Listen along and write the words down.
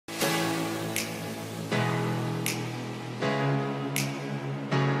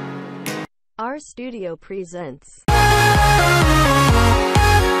Our studio presents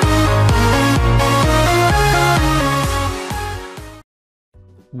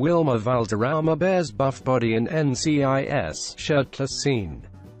Wilmer Valderrama bears buff body in NCIS Shirtless scene.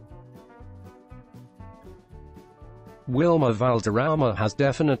 Wilmer Valderrama has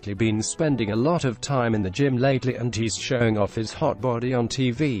definitely been spending a lot of time in the gym lately, and he's showing off his hot body on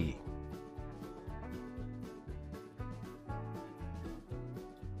TV.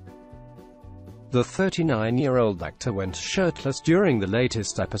 The 39-year-old actor went shirtless during the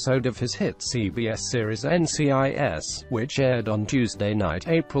latest episode of his hit CBS series NCIS, which aired on Tuesday night,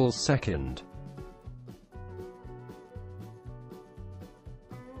 April 2nd.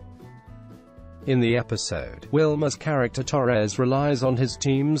 In the episode, Wilmer's character Torres relies on his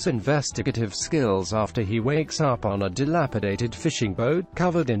team's investigative skills after he wakes up on a dilapidated fishing boat,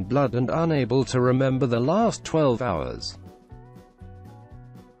 covered in blood and unable to remember the last 12 hours.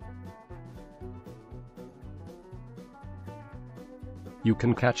 You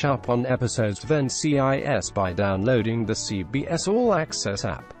can catch up on episodes of NCIS by downloading the CBS All Access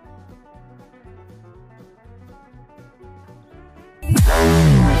app.